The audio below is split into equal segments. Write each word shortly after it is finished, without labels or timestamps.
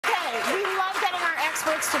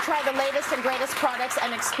experts to try the latest and greatest products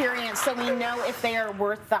and experience so we know if they are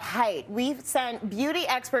worth the hype. We've sent beauty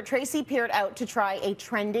expert Tracy Peart out to try a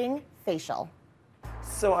trending facial.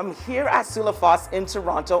 So I'm here at Sous La Face in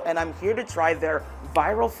Toronto, and I'm here to try their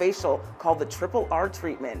viral facial called the Triple R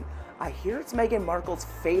treatment. I hear it's Meghan Markle's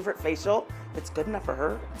favorite facial. If it's good enough for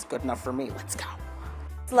her, it's good enough for me. Let's go.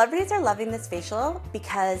 Celebrities are loving this facial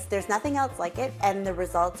because there's nothing else like it and the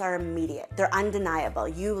results are immediate. They're undeniable.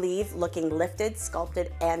 You leave looking lifted,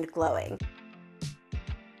 sculpted, and glowing.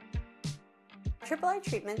 Triple R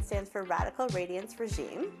treatment stands for Radical Radiance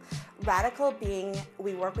Regime. Radical being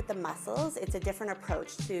we work with the muscles. It's a different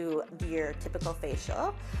approach to your typical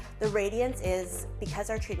facial. The radiance is because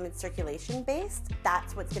our treatment's circulation based,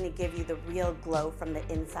 that's what's going to give you the real glow from the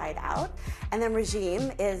inside out. And then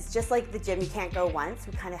regime is just like the gym, you can't go once,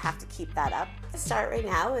 we kind of have to keep that up. Start right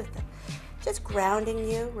now with just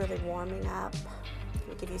grounding you, really warming up.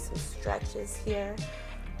 We'll give you some stretches here.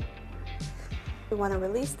 We want to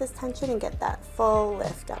release this tension and get that full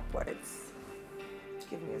lift upwards.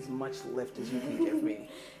 Give me as much lift as you can give me.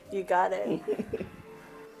 You got it.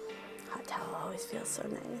 Hot towel always feels so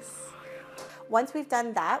nice. Once we've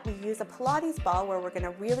done that, we use a Pilates ball where we're going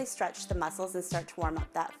to really stretch the muscles and start to warm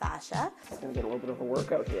up that fascia. I'm going to get a little bit of a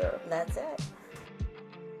workout here. That's it.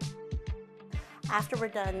 After we're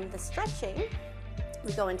done the stretching,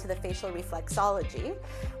 we go into the facial reflexology,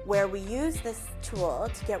 where we use this tool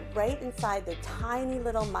to get right inside the tiny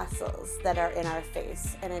little muscles that are in our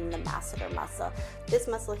face and in the masseter muscle. This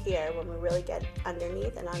muscle here, when we really get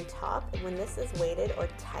underneath and on top, and when this is weighted or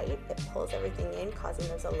tight, it pulls everything in, causing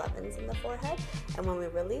those 11s in the forehead. And when we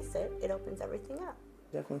release it, it opens everything up.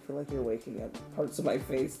 Definitely feel like you're waking up parts of my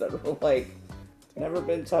face that are like, never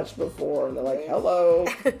been touched before, and they're like, hello.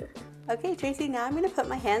 Okay, Tracy, now I'm going to put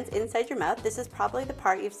my hands inside your mouth. This is probably the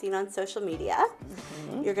part you've seen on social media.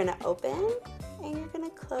 You're going to open and you're going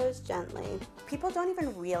to close gently. People don't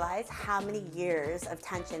even realize how many years of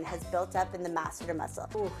tension has built up in the masseter muscle.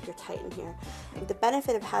 Ooh, you're tight in here. The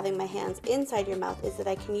benefit of having my hands inside your mouth is that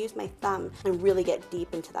I can use my thumb and really get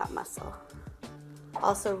deep into that muscle.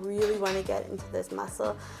 Also really want to get into this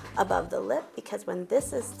muscle above the lip, because when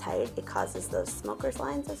this is tight, it causes those smoker's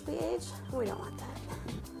lines as we age. We don't want that.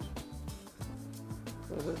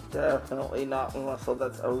 This is definitely not a muscle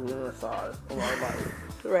that's over-massaged in my life.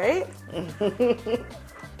 Right?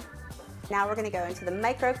 Now we're going to go into the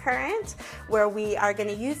microcurrent, where we are going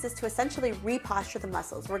to use this to essentially reposture the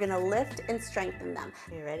muscles. We're going to lift and strengthen them.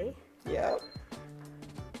 You ready? Yeah.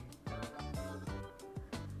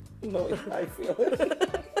 No, I feel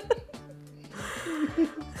it.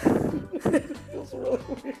 It feels really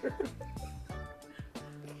weird.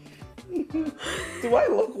 Do I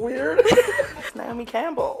look weird? It's Naomi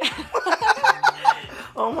Campbell.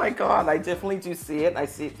 Oh my God, I definitely do see it. I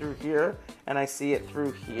see it through here, and I see it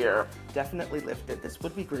through here. Definitely lifted. This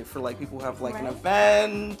would be great for like people who have like an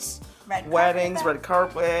event, weddings, red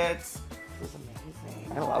carpets. This is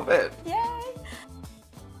amazing. I love it. Yay!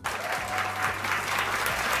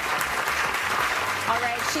 All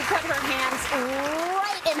right, she put her hands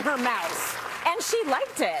right in her mouth, and she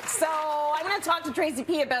liked it. So I'm going to talk to Tracy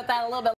P about that a little bit.